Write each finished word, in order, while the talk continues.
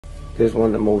is one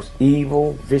of the most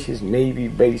evil, vicious Navy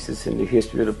bases in the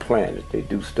history of the planet. They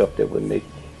do stuff that would make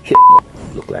Hitler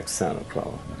look like Santa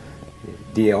Claus.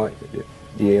 Diego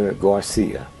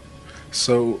Garcia.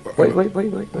 So wait.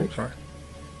 Sorry.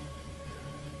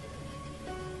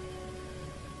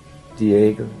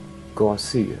 Diego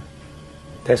Garcia.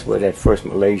 That's where that first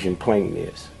Malaysian plane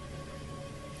is.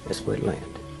 That's where it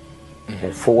landed. It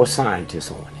had 4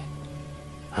 scientists on it.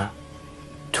 Huh?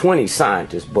 20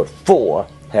 scientists, but 4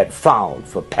 had filed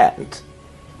for patents.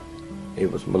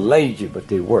 It was Malaysia, but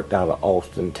they worked out of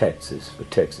Austin, Texas, for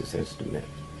Texas Instruments.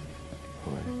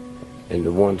 All right. And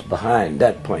the ones behind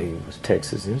that plane was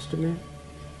Texas Instruments,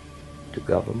 the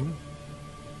government,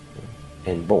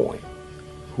 and Boeing,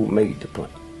 who made the plane.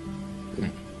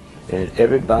 And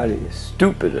everybody is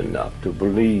stupid enough to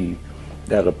believe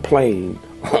that a plane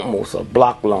almost a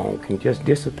block long can just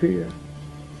disappear.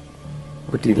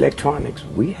 With the electronics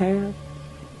we have,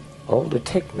 all the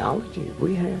technology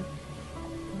we have,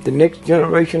 the next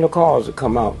generation of cars will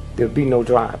come out, there'll be no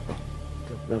driver.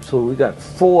 So we got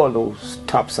 4 of those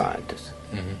top scientists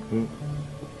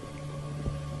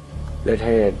that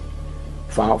had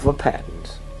filed for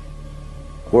patents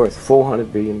worth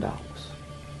 $400 billion.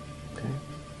 Okay?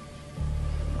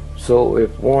 So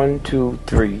if 1, 2,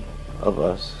 3 of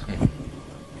us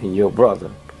and your brother,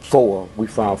 4, we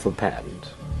filed for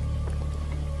patents.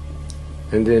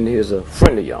 And then here's a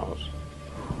friend of yours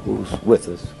who's with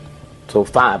us. So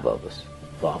 5 of us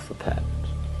filed for patents.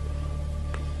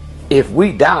 If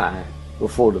we die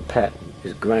before the patent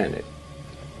is granted,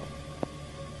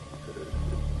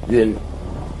 then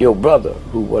your brother,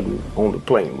 who wasn't on the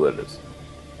plane with us,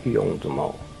 he owns them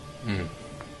all.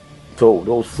 So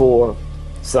those 4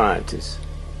 scientists,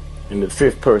 and the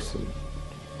 5th person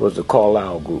was the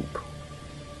Carlyle Group.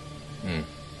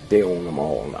 They own them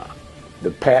all now.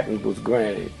 The patent was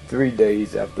granted 3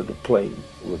 days after the plane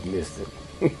was missing.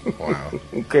 Wow.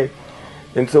 Okay?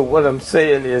 And so what I'm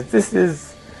saying is, this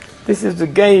is the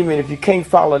game, and if you can't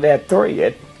follow that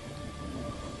thread,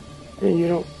 then you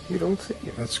don't see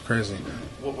it. That's crazy.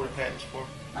 What were the patents for?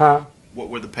 Huh? What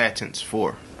were the patents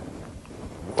for?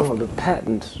 Well, the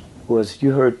patents was,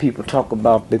 you heard people talk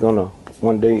about they're gonna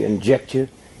one day inject you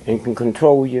and can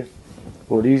control you.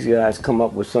 Well, these guys come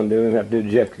up with something, they don't have to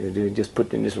inject you. They just put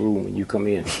it in this room and you come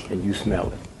in and you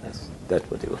smell it. That's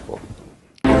what they were for.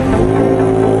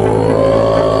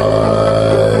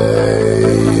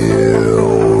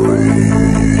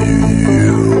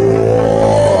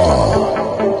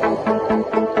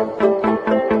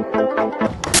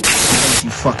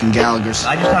 You fucking Gallaghers.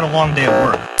 I just had a long day at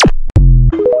work.